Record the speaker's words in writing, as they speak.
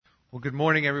Well, good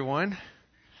morning, everyone.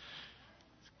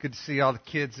 It's good to see all the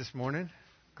kids this morning.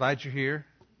 Glad you're here.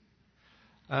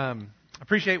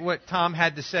 Appreciate what Tom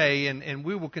had to say, and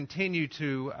we will continue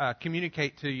to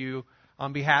communicate to you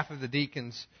on behalf of the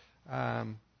deacons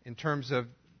in terms of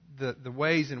the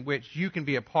ways in which you can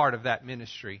be a part of that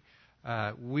ministry.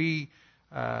 We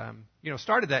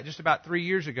started that just about 3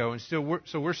 years ago, and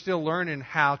we're still learning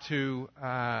how to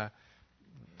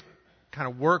kind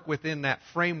of work within that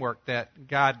framework that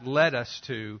God led us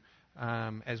to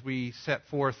as we set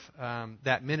forth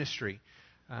that ministry.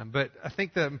 But I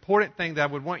think the important thing that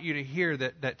I would want you to hear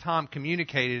that Tom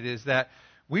communicated is that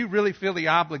we really feel the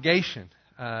obligation,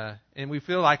 and we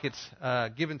feel like it's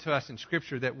given to us in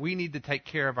Scripture, that we need to take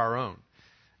care of our own.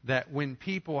 That when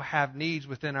people have needs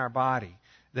within our body,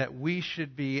 that we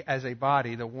should be, as a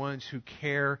body, the ones who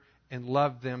care and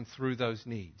love them through those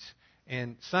needs.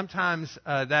 And sometimes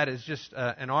that is just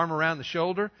an arm around the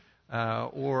shoulder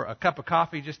or a cup of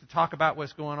coffee just to talk about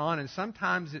what's going on. And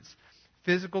sometimes it's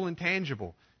physical and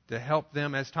tangible to help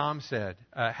them, as Tom said,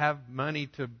 have money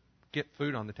to get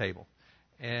food on the table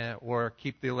or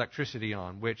keep the electricity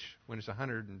on, which when it's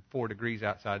 104 degrees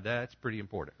outside, that's pretty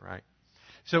important, right?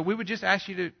 So we would just ask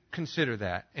you to consider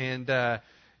that. And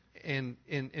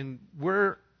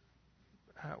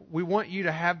we want you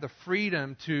to have the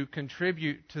freedom to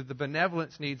contribute to the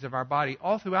benevolence needs of our body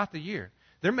all throughout the year.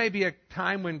 There may be a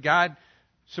time when God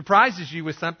surprises you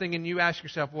with something and you ask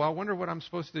yourself, well, I wonder what I'm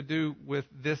supposed to do with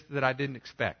this that I didn't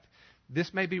expect.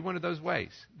 This may be one of those ways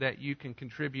that you can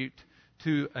contribute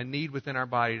to a need within our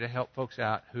body to help folks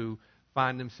out who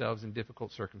find themselves in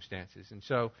difficult circumstances. And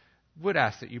so would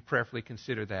ask that you prayerfully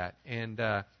consider that. And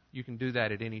you can do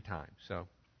that at any time. So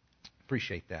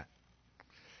appreciate that.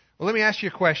 Well, let me ask you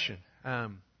a question.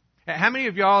 How many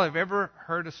of y'all have ever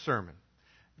heard a sermon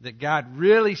that God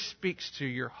really speaks to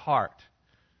your heart,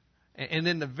 and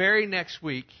then the very next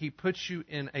week He puts you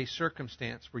in a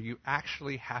circumstance where you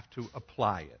actually have to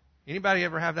apply it? Anybody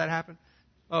ever have that happen?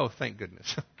 Oh, thank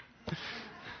goodness.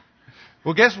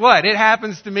 Well, guess what? It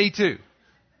happens to me too.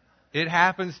 It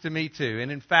happens to me too.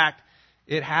 And in fact,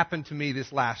 it happened to me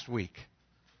this last week.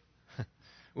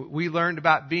 We learned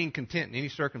about being content in any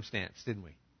circumstance, didn't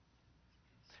we?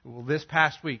 Well, this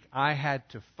past week, I had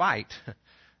to fight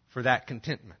for that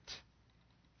contentment.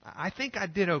 I think I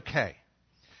did okay.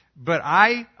 But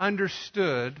I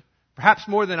understood, perhaps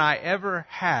more than I ever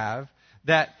have,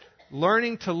 that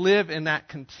learning to live in that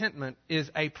contentment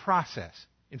is a process.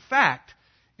 In fact,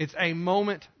 it's a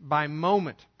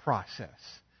moment-by-moment process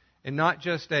and not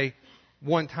just a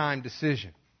one-time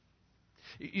decision.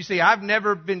 You see, I've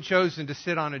never been chosen to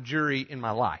sit on a jury in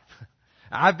my life.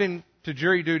 I've been to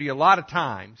jury duty a lot of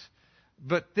times,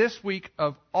 but this week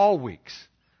of all weeks,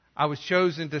 I was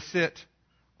chosen to sit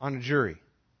on a jury.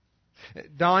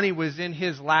 Donnie was in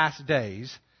his last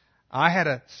days. I had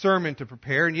a sermon to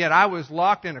prepare, and yet I was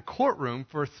locked in a courtroom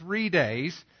for 3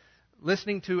 days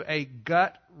listening to a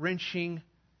gut-wrenching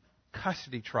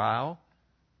custody trial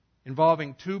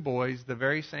involving 2 boys the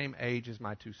very same age as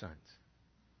my 2 sons.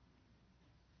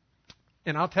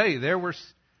 And I'll tell you, there were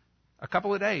a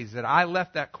couple of days that I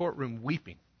left that courtroom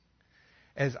weeping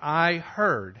as I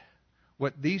heard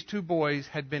what these 2 boys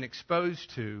had been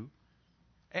exposed to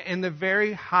and the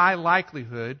very high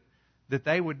likelihood that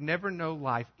they would never know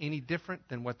life any different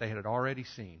than what they had already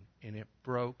seen. And it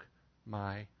broke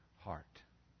my heart.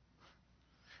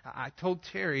 I told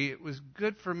Terry it was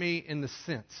good for me in the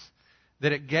sense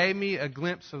that it gave me a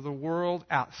glimpse of the world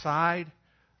outside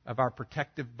of our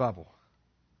protective bubble.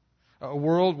 A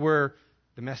world where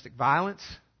domestic violence,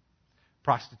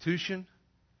 prostitution,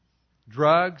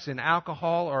 drugs, and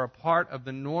alcohol are a part of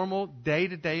the normal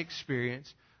day-to-day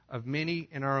experience of many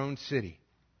in our own city.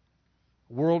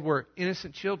 A world where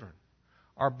innocent children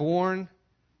are born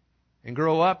and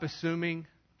grow up assuming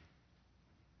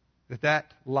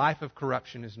that life of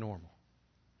corruption is normal.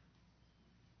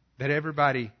 That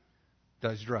everybody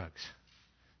does drugs.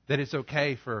 That it's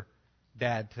okay for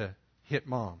dad to hit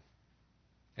mom.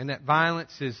 And that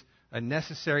violence is a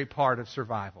necessary part of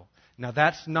survival. Now,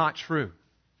 that's not true.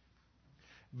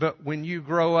 But when you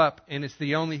grow up and it's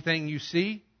the only thing you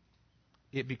see,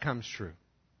 it becomes true.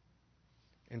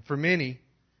 And for many,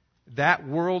 that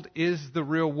world is the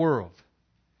real world.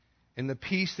 And the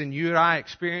peace that you and I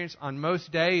experience on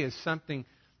most days is something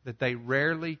that they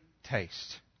rarely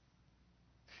taste.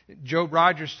 Joe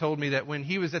Rogers told me that when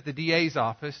he was at the DA's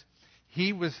office,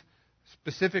 he was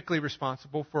specifically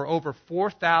responsible for over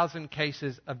 4,000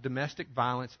 cases of domestic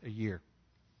violence a year.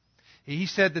 He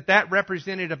said that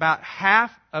represented about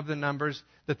half of the numbers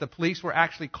that the police were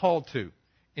actually called to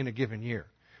in a given year,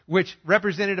 which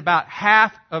represented about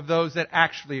half of those that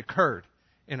actually occurred.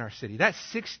 in our city. That's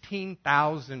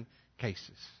 16,000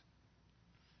 cases.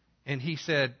 And he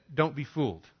said, don't be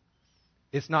fooled.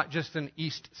 It's not just an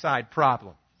East Side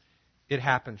problem. It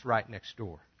happens right next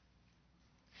door.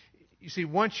 You see,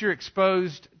 once you're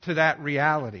exposed to that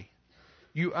reality,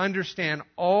 you understand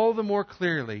all the more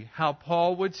clearly how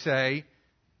Paul would say,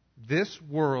 this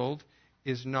world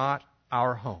is not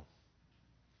our home.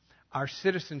 Our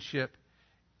citizenship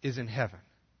is in heaven.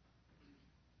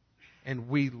 And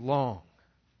we long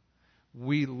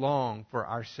for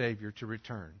our Savior to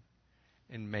return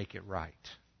and make it right.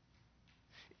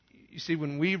 You see,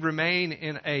 when we remain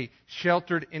in a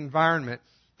sheltered environment,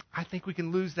 I think we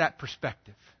can lose that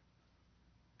perspective.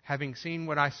 Having seen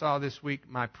what I saw this week,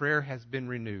 my prayer has been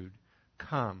renewed.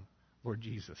 Come, Lord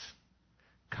Jesus.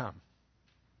 Come.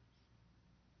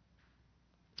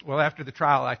 Well, after the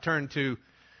trial, I turned to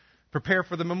prepare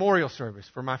for the memorial service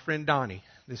for my friend Donnie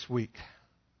this week.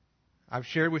 I've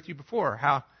shared with you before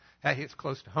how that hits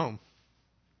close to home.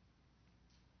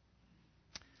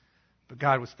 But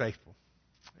God was faithful.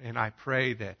 And I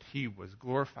pray that He was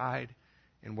glorified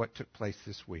in what took place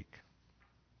this week.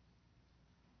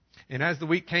 And as the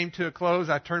week came to a close,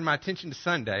 I turned my attention to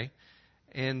Sunday.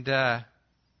 And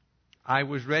I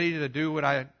was ready to do what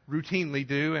I routinely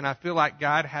do. And I feel like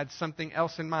God had something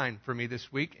else in mind for me this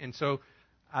week. And so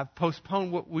I've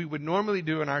postponed what we would normally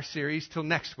do in our series till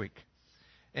next week.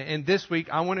 And this week,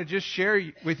 I want to just share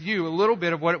with you a little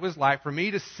bit of what it was like for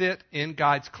me to sit in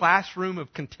God's classroom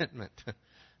of contentment.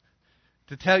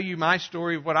 To tell you my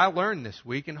story of what I learned this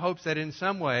week in hopes that in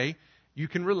some way you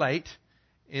can relate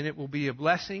and it will be a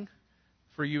blessing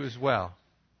for you as well.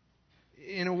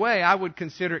 In a way, I would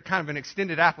consider it kind of an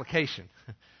extended application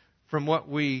from what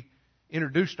we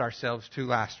introduced ourselves to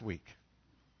last week.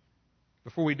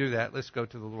 Before we do that, let's go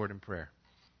to the Lord in prayer.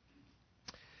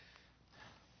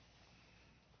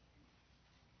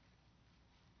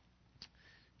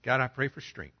 God, I pray for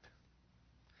strength.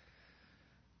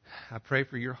 I pray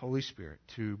for your Holy Spirit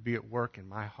to be at work in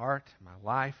my heart, my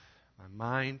life, my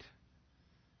mind,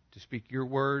 to speak your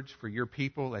words for your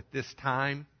people at this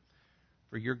time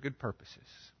for your good purposes.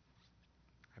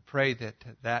 I pray that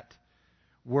that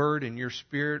word and your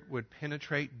Spirit would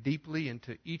penetrate deeply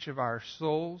into each of our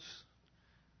souls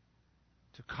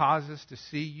to cause us to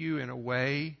see you in a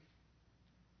way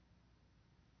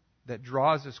that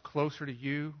draws us closer to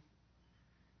you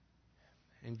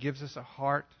and gives us a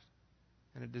heart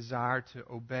and a desire to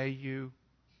obey you,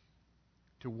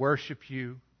 to worship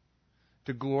you,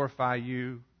 to glorify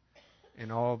you in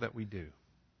all that we do.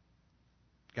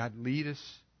 God, lead us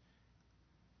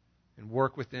and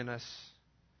work within us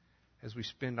as we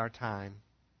spend our time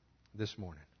this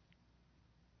morning.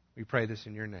 We pray this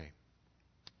in your name.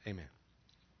 Amen.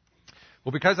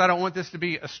 Well, because I don't want this to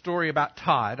be a story about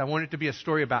Todd, I want it to be a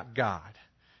story about God.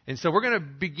 And so we're going to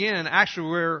begin actually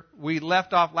where we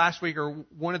left off last week, or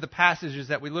one of the passages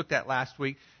that we looked at last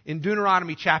week, in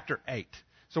Deuteronomy chapter 8.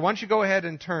 So why don't you go ahead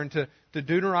and turn to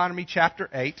Deuteronomy chapter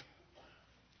 8,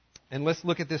 and let's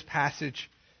look at this passage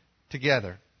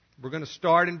together. We're going to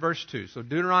start in verse 2. So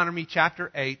Deuteronomy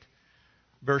chapter 8,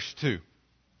 verse 2.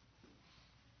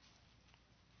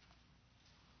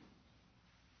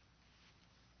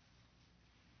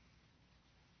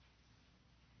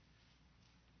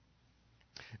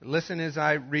 Listen as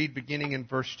I read beginning in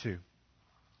verse 2.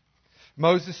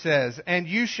 Moses says, "And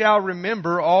you shall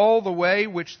remember all the way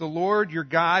which the Lord your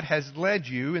God has led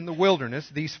you in the wilderness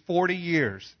these 40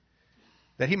 years,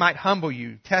 that He might humble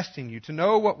you, testing you, to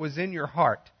know what was in your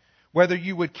heart, whether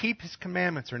you would keep His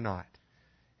commandments or not.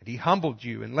 And He humbled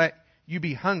you and let you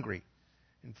be hungry,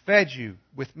 and fed you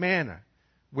with manna,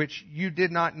 which you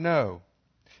did not know,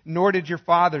 nor did your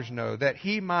fathers know, that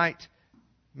He might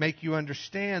make you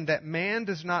understand that man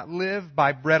does not live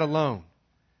by bread alone,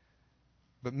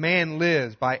 but man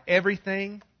lives by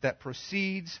everything that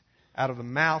proceeds out of the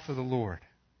mouth of the Lord."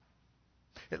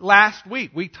 Last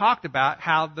week we talked about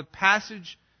how the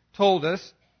passage told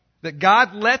us that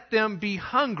God let them be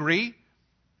hungry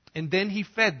and then He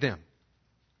fed them.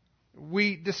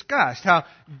 We discussed how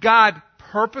God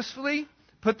purposefully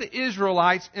put the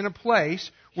Israelites in a place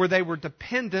where they were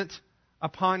dependent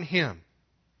upon Him.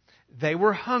 They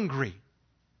were hungry.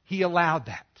 He allowed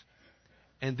that.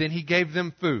 And then He gave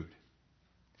them food.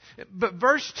 But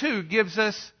verse 2 gives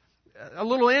us a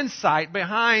little insight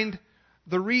behind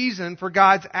the reason for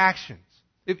God's actions.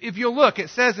 If you'll look,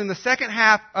 it says in the second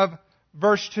half of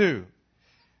verse 2,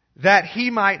 that He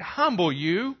might humble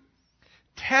you,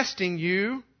 testing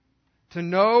you to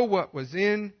know what was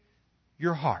in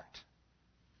your heart.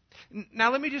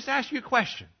 Now let me just ask you a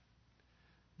question.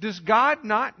 Does God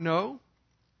not know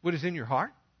what is in your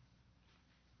heart?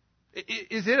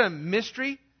 Is it a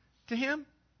mystery to Him?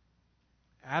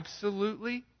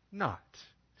 Absolutely not.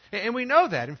 And we know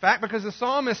that, in fact, because the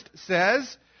psalmist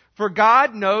says, "For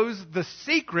God knows the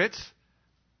secrets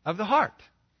of the heart."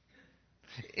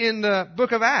 In the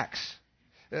book of Acts,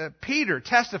 Peter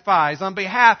testifies on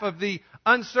behalf of the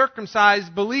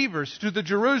uncircumcised believers to the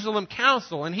Jerusalem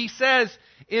council, and he says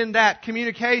in that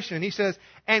communication, he says,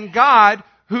 "And God,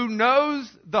 who knows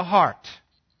the heart,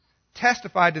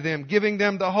 testified to them, giving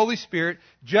them the Holy Spirit,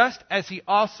 just as He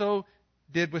also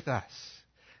did with us."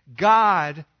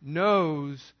 God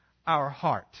knows our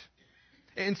heart.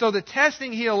 And so the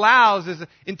testing He allows is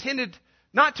intended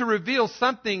not to reveal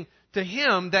something to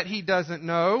Him that He doesn't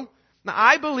know. Now,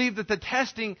 I believe that the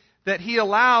testing that He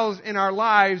allows in our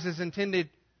lives is intended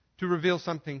to reveal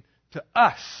something to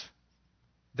us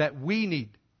that we need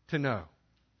to know.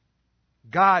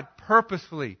 God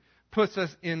purposefully puts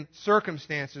us in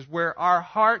circumstances where our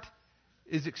heart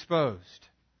is exposed.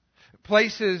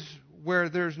 Places where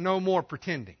there's no more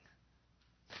pretending.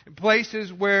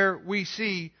 Places where we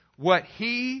see what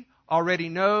He already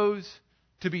knows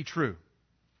to be true.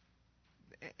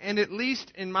 And at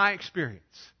least in my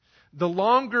experience, the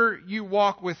longer you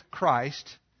walk with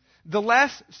Christ, the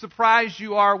less surprised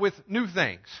you are with new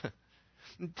things.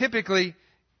 Typically,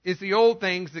 it's the old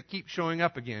things that keep showing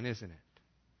up again, isn't it?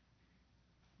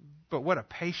 But what a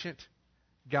patient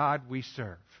God we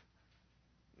serve.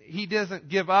 He doesn't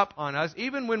give up on us,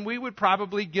 even when we would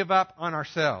probably give up on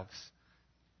ourselves.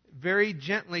 Very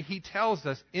gently, He tells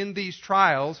us in these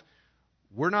trials,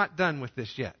 we're not done with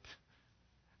this yet.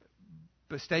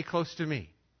 But stay close to me.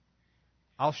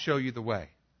 I'll show you the way.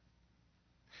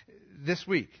 This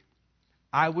week,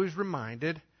 I was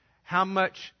reminded how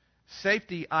much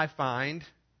safety I find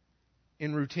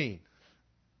in routine.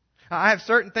 I have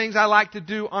certain things I like to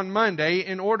do on Monday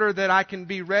in order that I can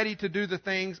be ready to do the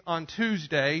things on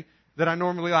Tuesday that I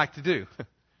normally like to do.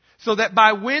 So that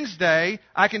by Wednesday,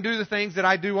 I can do the things that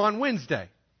I do on Wednesday,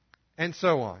 and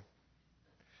so on.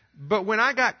 But when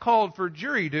I got called for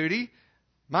jury duty,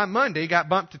 my Monday got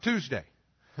bumped to Tuesday.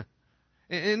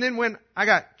 And then when I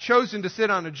got chosen to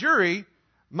sit on a jury,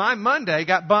 my Monday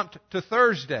got bumped to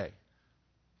Thursday.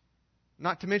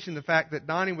 Not to mention the fact that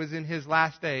Donnie was in his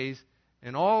last days,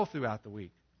 and all throughout the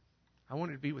week, I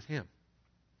wanted to be with him.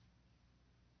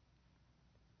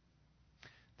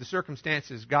 The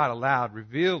circumstances God allowed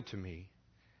revealed to me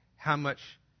how much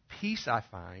peace I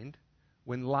find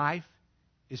when life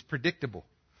is predictable,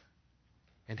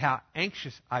 and how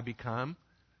anxious I become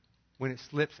when it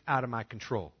slips out of my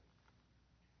control.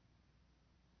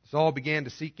 This all began to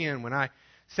seep in when I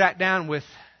sat down with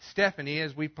Stephanie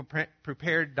as we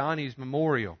prepared Donnie's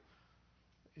memorial.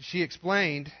 She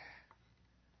explained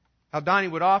how Donnie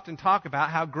would often talk about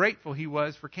how grateful he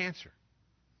was for cancer.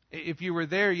 If you were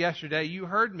there yesterday, you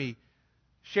heard me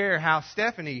share how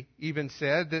Stephanie even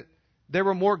said that there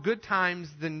were more good times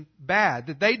than bad,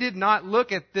 that they did not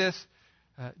look at this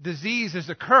disease as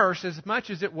a curse as much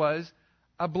as it was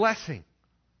a blessing.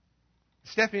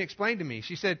 Stephanie explained to me,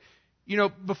 she said,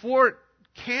 before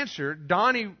cancer,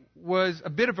 Donnie was a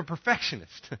bit of a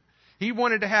perfectionist. He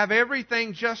wanted to have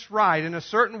everything just right in a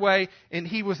certain way, and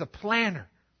he was a planner.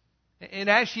 And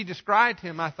as she described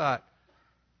him, I thought,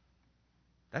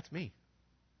 that's me.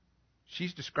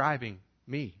 She's describing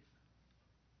me.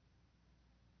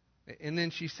 And then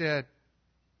she said,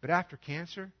 but after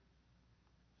cancer,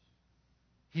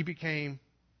 he became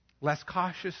less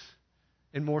cautious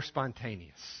and more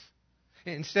spontaneous.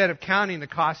 Instead of counting the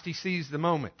cost, he seized the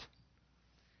moment.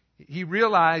 He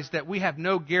realized that we have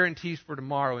no guarantees for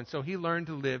tomorrow, and so he learned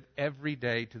to live every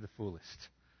day to the fullest.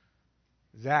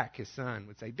 Zach, his son,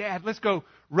 would say, Dad, let's go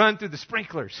run through the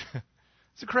sprinklers.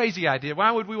 It's a crazy idea.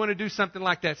 Why would we want to do something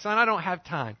like that? Son, I don't have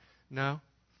time. No.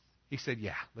 He said,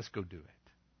 yeah, let's go do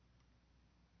it.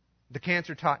 The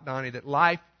cancer taught Donnie that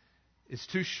life is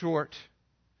too short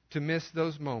to miss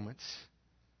those moments.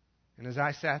 And as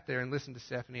I sat there and listened to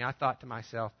Stephanie, I thought to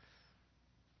myself,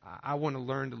 I want to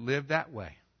learn to live that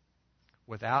way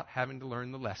without having to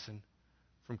learn the lesson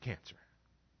from cancer.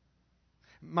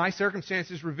 My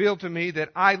circumstances revealed to me that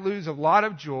I lose a lot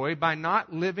of joy by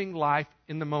not living life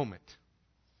in the moment.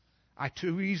 I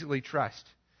too easily trust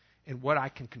in what I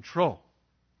can control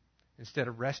instead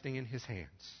of resting in His hands.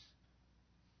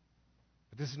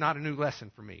 But this is not a new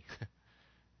lesson for me.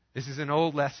 This is an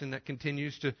old lesson that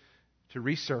continues to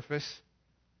resurface.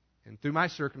 And through my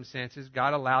circumstances,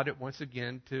 God allowed it once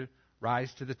again to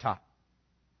rise to the top.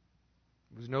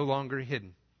 It was no longer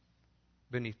hidden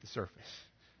beneath the surface.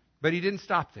 But He didn't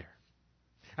stop there.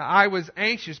 I was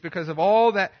anxious because of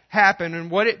all that happened and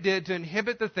what it did to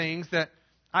inhibit the things that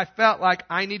I felt like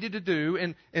I needed to do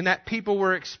and that people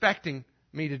were expecting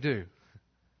me to do.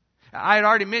 I had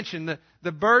already mentioned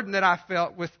the burden that I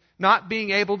felt with not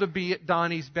being able to be at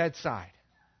Donnie's bedside.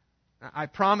 I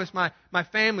promised my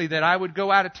family that I would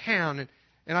go out of town,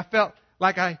 and I felt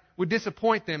like I would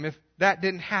disappoint them if that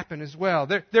didn't happen as well.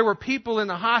 There were people in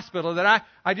the hospital that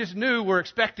I just knew were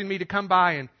expecting me to come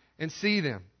by and see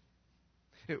them.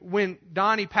 When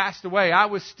Donnie passed away, I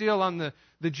was still on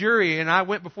the jury, and I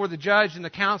went before the judge and the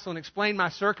counsel and explained my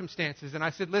circumstances. And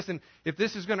I said, listen, if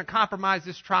this is going to compromise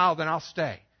this trial, then I'll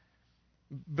stay.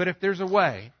 But if there's a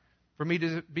way for me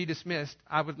to be dismissed,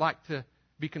 I would like to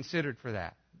be considered for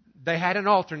that. They had an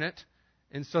alternate,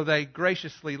 and so they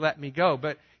graciously let me go.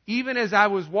 But even as I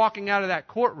was walking out of that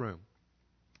courtroom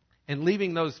and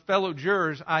leaving those fellow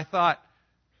jurors, I thought,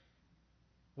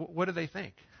 what do they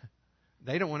think?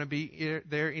 They don't want to be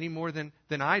there any more than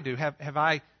I do. Have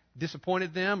I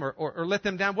disappointed them or let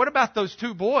them down? What about those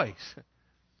two boys?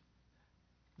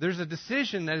 There's a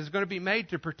decision that is going to be made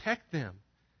to protect them.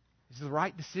 Is the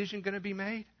right decision going to be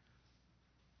made?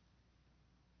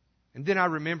 And then I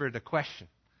remembered a question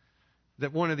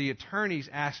that one of the attorneys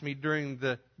asked me during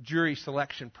the jury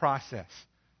selection process.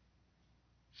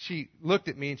 She looked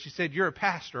at me and she said, "You're a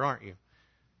pastor, aren't you?"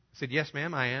 I said, "Yes,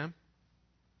 ma'am, I am."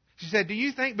 She said, "Do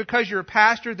you think because you're a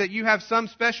pastor that you have some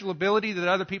special ability that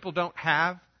other people don't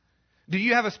have? Do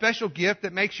you have a special gift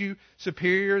that makes you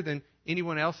superior than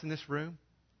anyone else in this room?"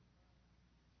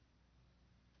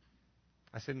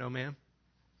 I said, "No, ma'am.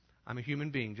 I'm a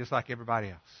human being just like everybody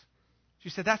else." She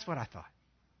said, "That's what I thought."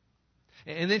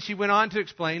 And then she went on to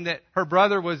explain that her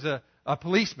brother was a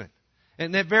policeman,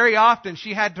 and that very often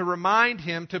she had to remind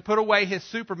him to put away his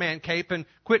Superman cape and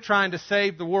quit trying to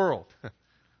save the world.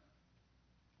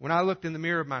 When I looked in the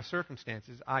mirror of my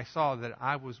circumstances, I saw that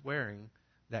I was wearing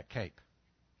that cape.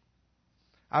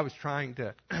 I was trying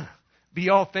to be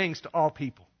all things to all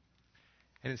people.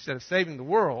 And instead of saving the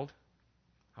world,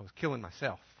 I was killing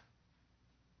myself.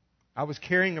 I was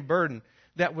carrying a burden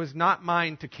that was not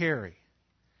mine to carry.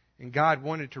 And God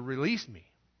wanted to release me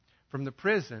from the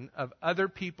prison of other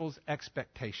people's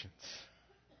expectations.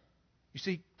 You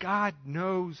see, God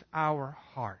knows our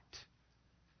heart.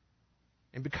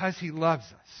 And because He loves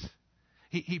us,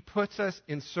 He puts us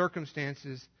in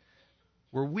circumstances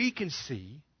where we can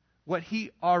see what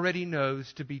He already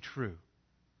knows to be true.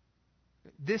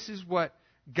 This is what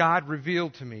God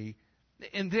revealed to me.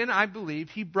 And then I believe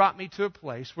He brought me to a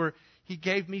place where He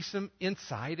gave me some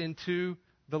insight into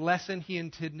the lesson He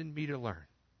intended me to learn.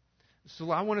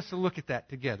 So I want us to look at that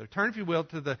together. Turn, if you will,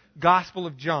 to the Gospel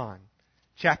of John,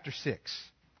 chapter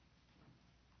 6.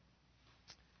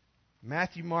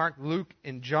 Matthew, Mark, Luke,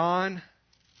 and John,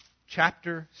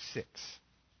 chapter 6.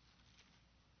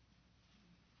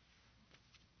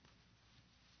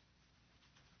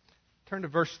 Turn to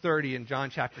verse 30 in John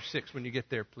chapter 6 when you get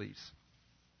there, please.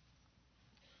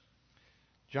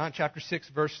 John chapter 6,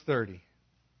 verse 30.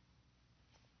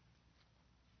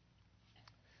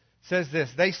 Says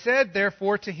this, "They said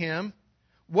therefore to Him,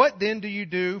 'What then do you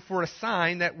do for a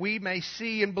sign that we may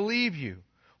see and believe you?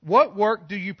 What work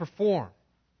do you perform?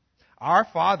 Our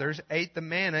fathers ate the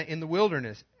manna in the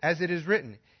wilderness, as it is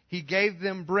written, He gave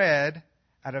them bread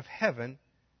out of heaven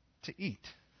to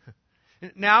eat.'"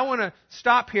 Now I want to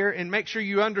stop here and make sure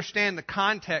you understand the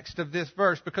context of this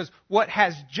verse, because what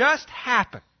has just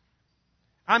happened,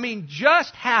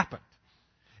 just happened,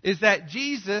 is that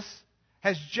Jesus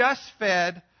has just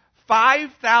fed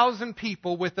 5,000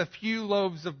 people with a few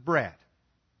loaves of bread.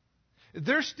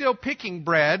 They're still picking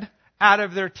bread out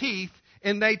of their teeth,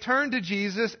 and they turn to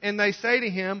Jesus and they say to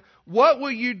Him, "What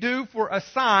will you do for a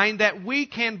sign that we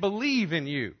can believe in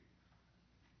you?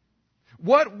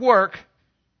 What work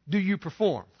do you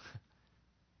perform?"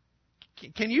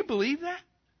 Can you believe that?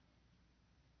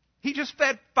 He just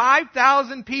fed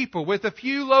 5,000 people with a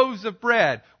few loaves of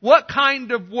bread. What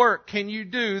kind of work can you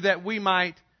do that we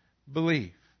might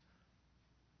believe?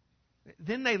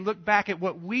 Then they look back at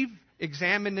what we've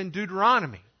examined in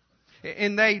Deuteronomy.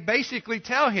 And they basically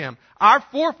tell Him, our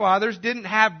forefathers didn't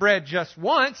have bread just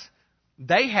once.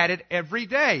 They had it every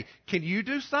day. Can you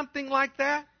do something like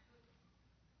that?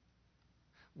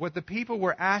 What the people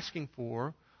were asking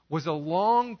for was a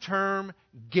long-term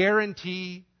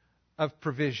guarantee of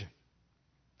provision.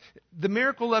 The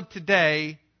miracle of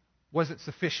today wasn't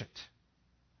sufficient.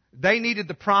 They needed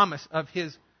the promise of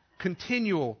His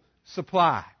continual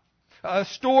supply, a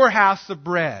storehouse of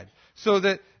bread, so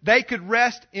that they could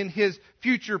rest in His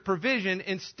future provision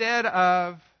instead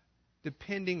of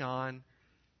depending on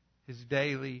His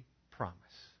daily promise.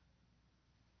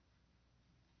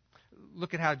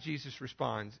 Look at how Jesus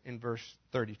responds in verse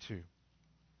 32.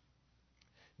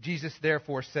 Jesus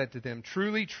therefore said to them,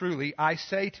 "Truly, truly, I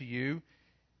say to you,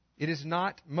 it is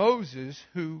not Moses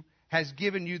who has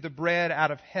given you the bread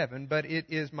out of heaven, but it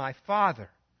is my Father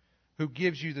who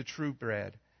gives you the true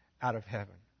bread out of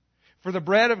heaven. For the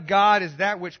bread of God is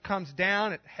that which comes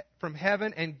down from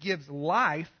heaven and gives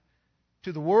life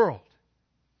to the world."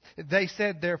 They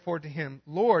said therefore to him,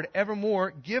 "Lord,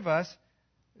 evermore give us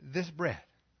this bread."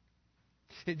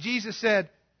 Jesus said,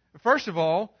 first of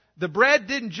all, the bread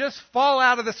didn't just fall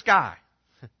out of the sky.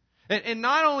 And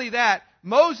not only that,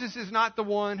 Moses is not the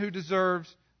one who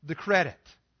deserves the credit.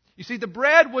 You see, the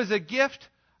bread was a gift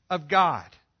of God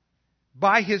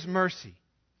by His mercy.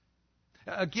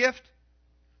 A gift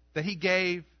that He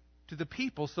gave to the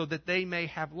people so that they may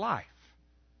have life.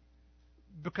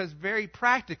 Because very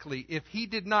practically, if He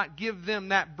did not give them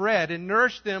that bread and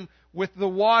nourish them with the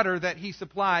water that He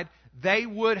supplied, they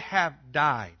would have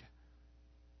died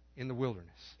in the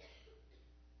wilderness.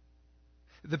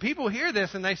 The people hear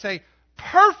this and they say,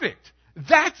 "Perfect!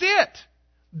 That's it!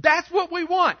 That's what we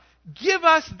want! Give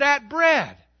us that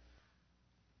bread!"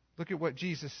 Look at what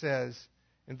Jesus says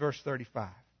in verse 35.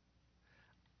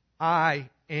 "I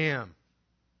am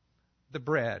the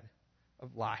bread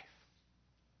of life.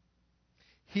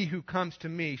 He who comes to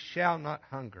me shall not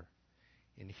hunger,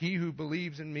 and he who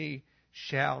believes in me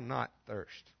shall not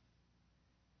thirst.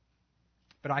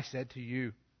 But I said to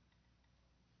you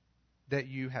that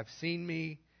you have seen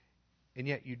me, and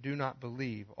yet you do not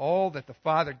believe. All that the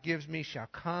Father gives me shall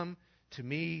come to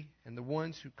me, and the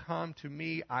ones who come to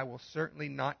me I will certainly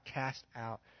not cast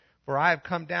out. For I have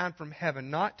come down from heaven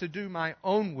not to do my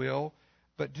own will,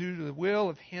 but do the will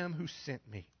of Him who sent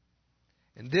me.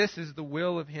 And this is the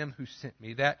will of Him who sent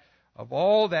me, that of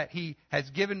all that He has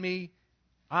given me,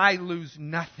 I lose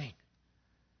nothing,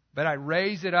 but I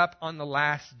raise it up on the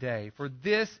last day. For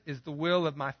this is the will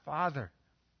of my Father,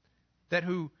 that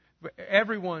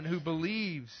everyone who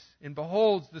believes and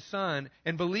beholds the Son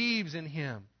and believes in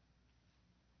Him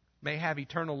may have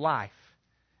eternal life,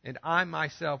 and I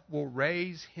myself will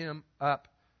raise him up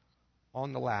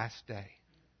on the last day."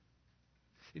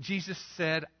 Jesus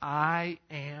said, "I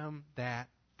am that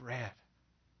bread.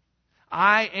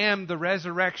 I am the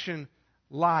resurrection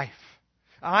life.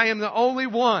 I am the only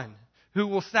one who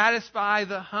will satisfy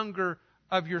the hunger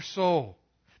of your soul,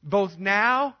 both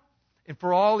now and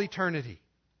for all eternity.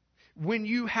 When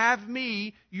you have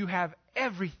me, you have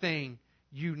everything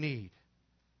you need."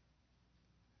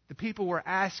 The people were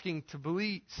asking to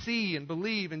believe, see and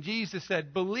believe, and Jesus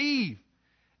said, "Believe,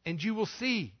 and you will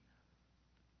see."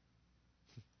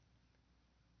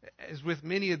 As with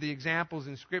many of the examples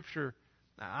in Scripture,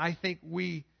 I think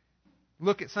we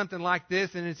look at something like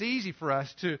this, and it's easy for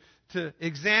us to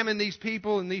examine these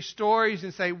people and these stories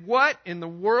and say, what in the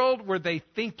world were they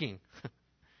thinking?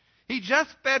 He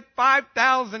just fed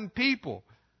 5,000 people,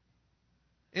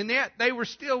 and yet they were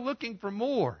still looking for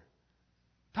more.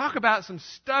 Talk about some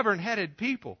stubborn-headed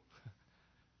people.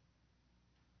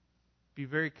 Be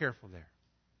very careful there.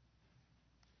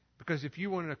 Because if you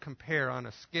wanted to compare on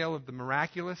a scale of the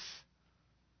miraculous,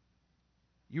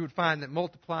 you would find that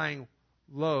multiplying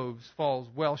loaves falls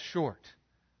well short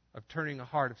of turning a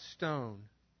heart of stone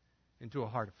into a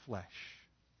heart of flesh.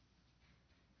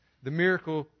 The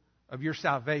miracle of your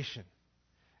salvation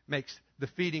makes the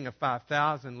feeding of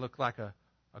 5,000 look like a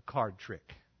card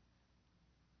trick.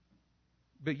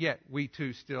 But yet, we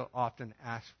too still often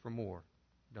ask for more,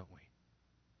 don't we?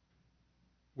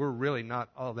 We're really not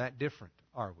all that different,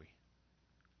 are we?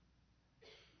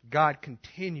 God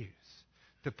continues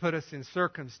to put us in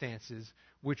circumstances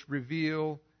which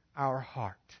reveal our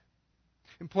heart.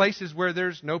 In places where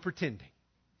there's no pretending.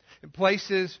 In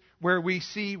places where we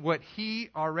see what He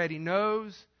already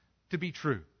knows to be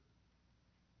true.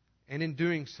 And in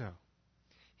doing so,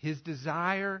 His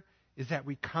desire is that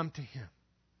we come to Him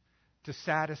to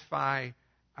satisfy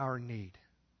our need.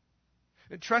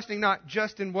 And trusting not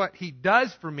just in what He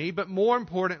does for me, but more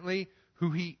importantly, who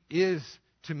He is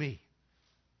to me.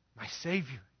 My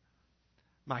Savior,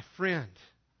 my friend,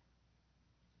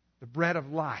 the bread of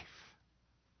life.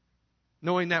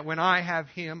 Knowing that when I have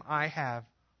Him, I have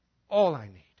all I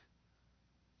need.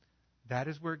 That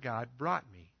is where God brought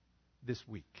me this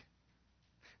week.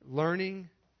 Learning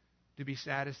to be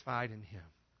satisfied in Him.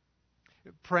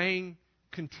 Praying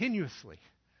continuously,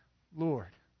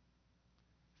 "Lord,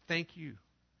 thank you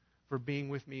for being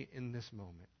with me in this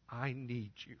moment. I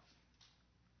need you.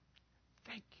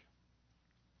 Thank you."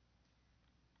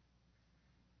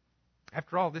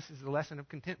 After all, this is the lesson of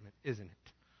contentment, isn't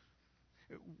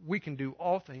it? We can do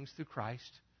all things through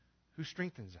Christ who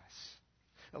strengthens us.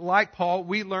 Like Paul,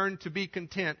 we learn to be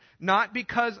content, not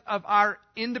because of our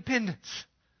independence,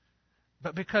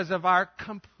 but because of our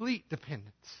complete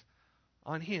dependence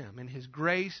on Him and His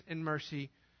grace and mercy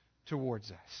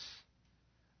towards us.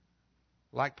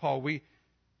 Like Paul, we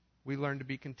learn to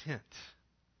be content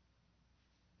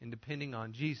in depending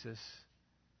on Jesus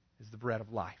as the bread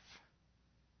of life.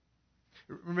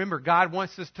 Remember, God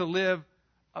wants us to live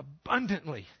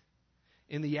abundantly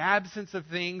in the absence of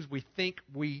things we think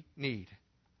we need.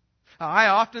 I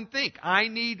often think I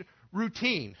need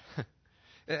routine.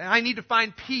 I need to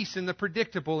find peace in the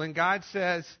predictable. And God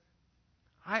says,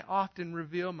 I often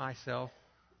reveal myself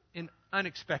in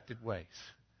unexpected ways.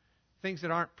 Things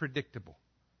that aren't predictable.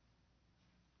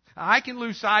 I can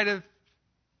lose sight of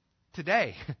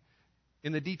today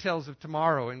in the details of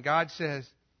tomorrow. And God says,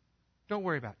 don't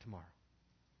worry about tomorrow.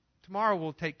 Tomorrow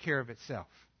will take care of itself.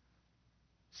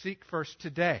 Seek first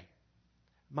today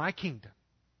my kingdom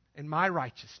and my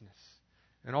righteousness.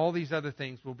 And all these other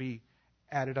things will be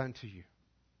added unto you.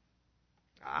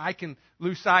 I can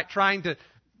lose sight trying to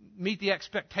meet the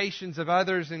expectations of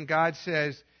others, and God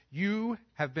says, you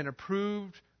have been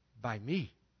approved by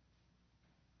me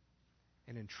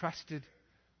and entrusted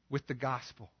with the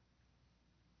gospel.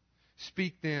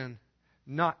 Speak then,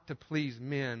 not to please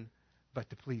men, but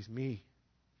to please me,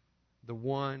 the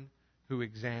one who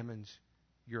examines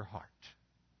your heart.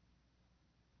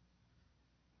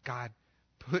 God,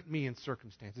 put me in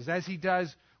circumstances, as He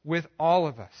does with all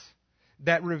of us,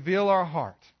 that reveal our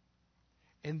heart.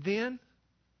 And then,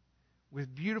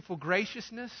 with beautiful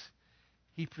graciousness,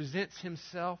 He presents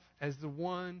Himself as the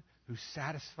one who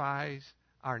satisfies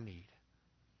our need.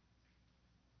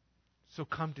 So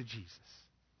come to Jesus.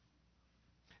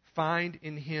 Find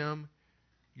in Him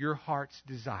your heart's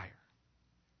desire.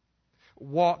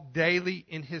 Walk daily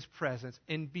in His presence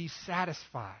and be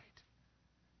satisfied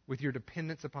with your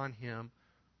dependence upon Him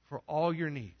for all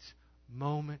your needs,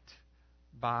 moment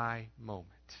by moment.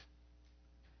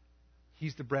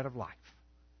 He's the bread of life.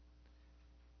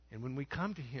 And when we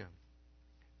come to Him,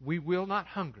 we will not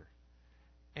hunger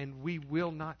and we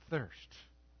will not thirst.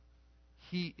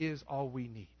 He is all we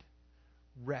need.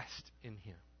 Rest in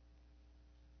Him.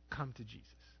 Come to Jesus.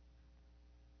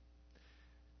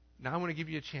 Now I want to give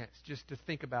you a chance just to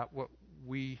think about what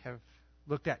we have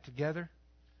looked at together,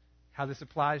 how this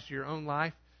applies to your own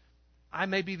life. I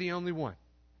may be the only one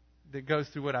that goes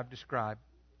through what I've described,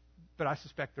 but I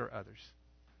suspect there are others.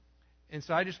 And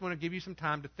so I just want to give you some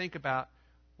time to think about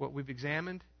what we've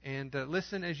examined, and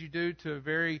listen as you do to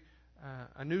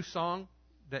a new song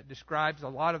that describes a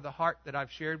lot of the heart that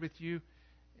I've shared with you,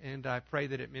 and I pray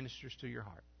that it ministers to your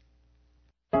heart.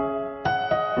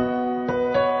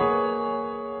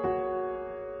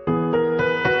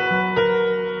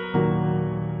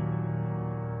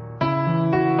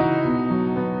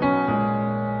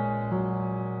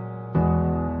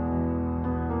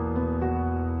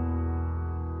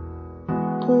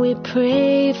 We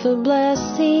pray for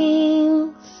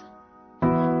blessings,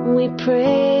 we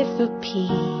pray for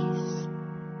peace,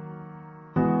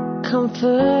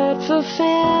 comfort for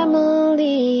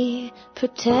family,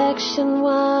 protection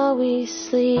while we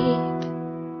sleep.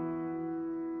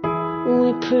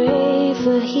 We pray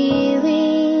for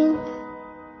healing,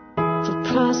 for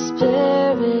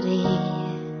prosperity.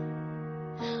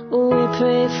 We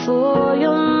pray for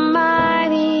your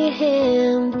mighty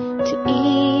hand to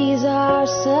ease our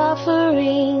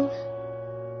suffering.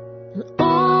 And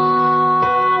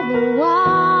all the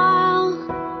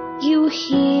while you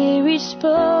hear each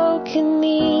spoken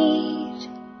need.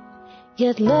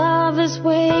 Yet love is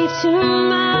way too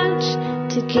much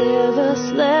to give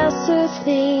us lesser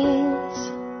things.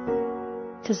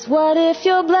 'Cause what if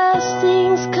your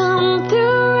blessings come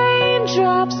through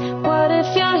raindrops? What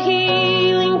if your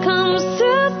healing comes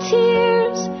through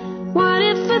tears? What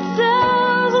if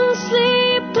 1,000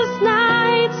 sleepless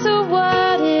nights are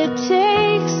what it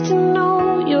takes to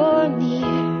know you're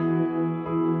near?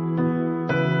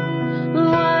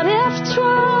 What if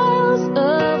trials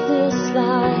of this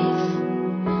life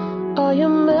are your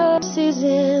mercies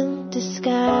in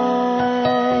disguise?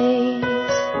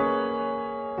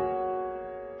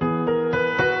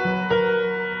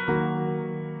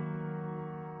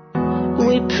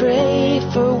 We pray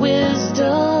for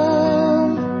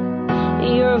wisdom,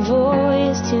 your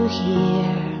voice to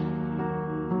hear.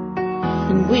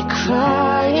 And we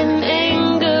cry in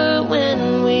anger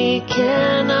when we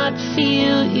cannot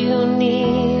feel you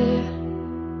near.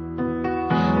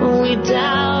 We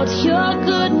doubt your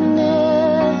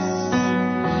goodness,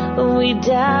 we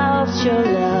doubt your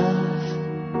love,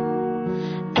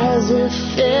 as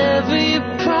if every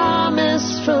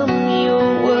promise from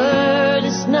your word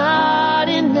is not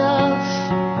enough.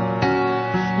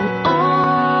 And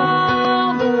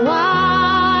all the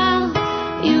while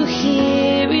you hear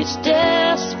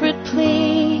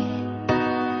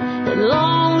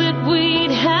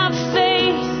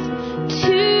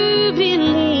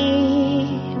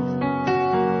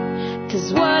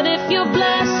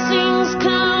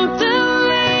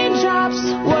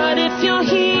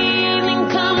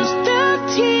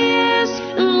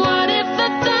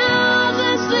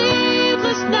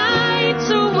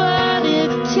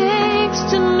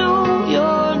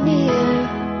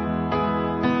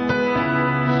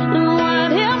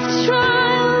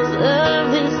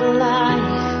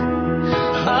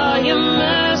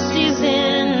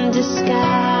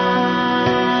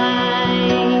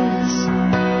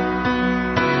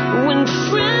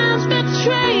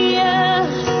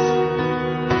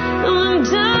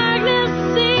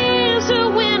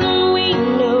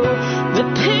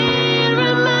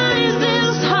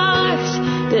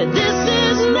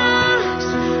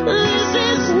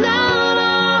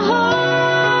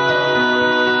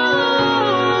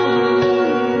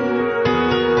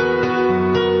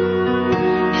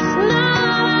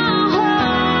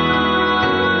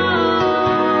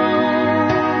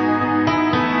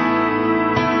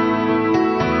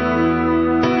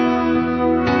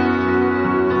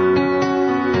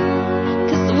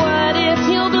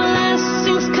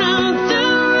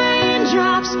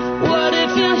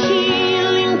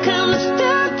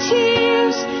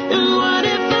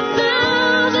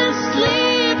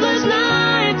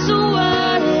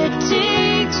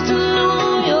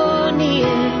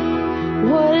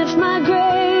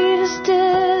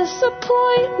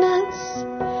disappointments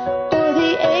or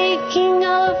the aching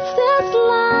of this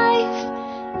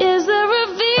life is the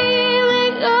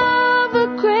revealing of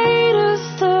a greater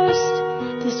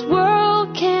thirst this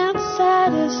world can't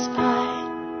satisfy.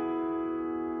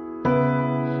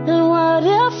 And what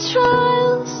if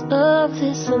trials of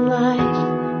this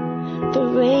life, the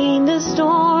rain, the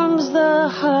storms, the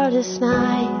hardest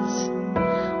nights,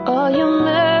 all your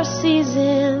mercies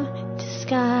in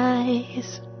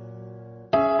disguise?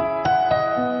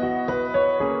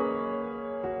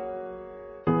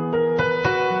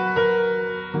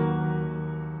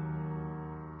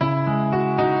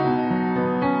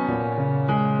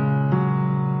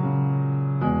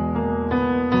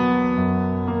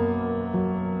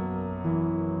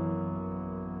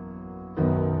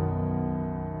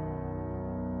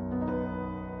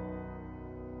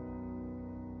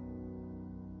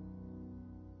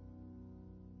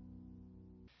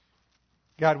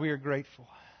 God, we are grateful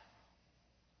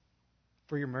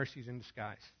for your mercies in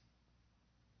disguise.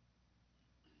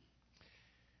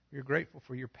 We are grateful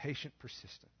for your patient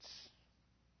persistence,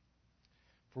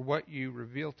 for what you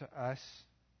reveal to us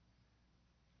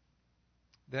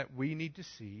that we need to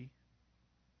see,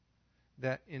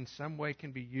 that in some way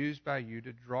can be used by you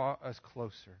to draw us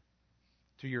closer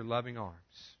to your loving arms,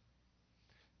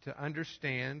 to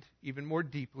understand even more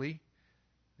deeply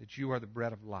that you are the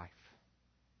bread of life.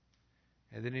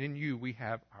 And that in you we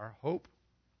have our hope.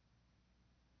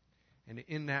 And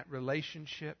in that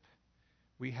relationship,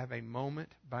 we have a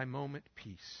moment-by-moment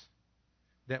peace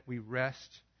that we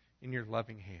rest in your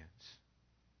loving hands.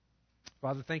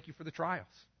 Father, thank you for the trials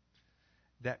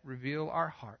that reveal our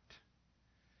heart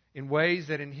in ways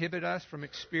that inhibit us from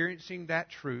experiencing that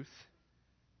truth.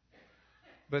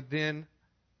 But then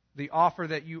the offer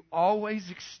that you always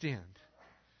extend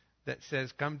that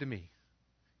says, come to me,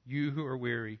 you who are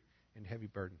weary and heavy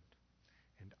burdened,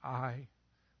 and I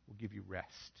will give you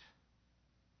rest.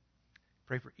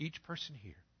 Pray for each person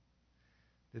here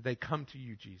that they come to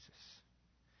you, Jesus,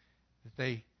 that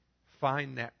they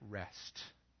find that rest,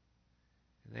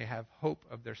 and they have hope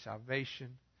of their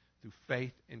salvation through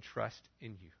faith and trust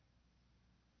in you.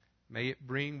 May it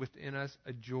bring within us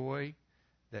a joy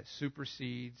that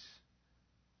supersedes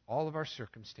all of our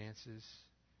circumstances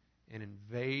and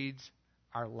invades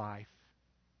our life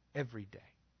every day.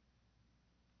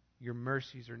 Your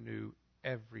mercies are new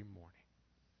every morning.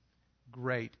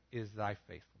 Great is thy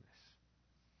faithfulness.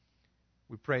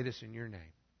 We pray this in your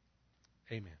name.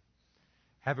 Amen.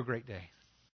 Have a great day.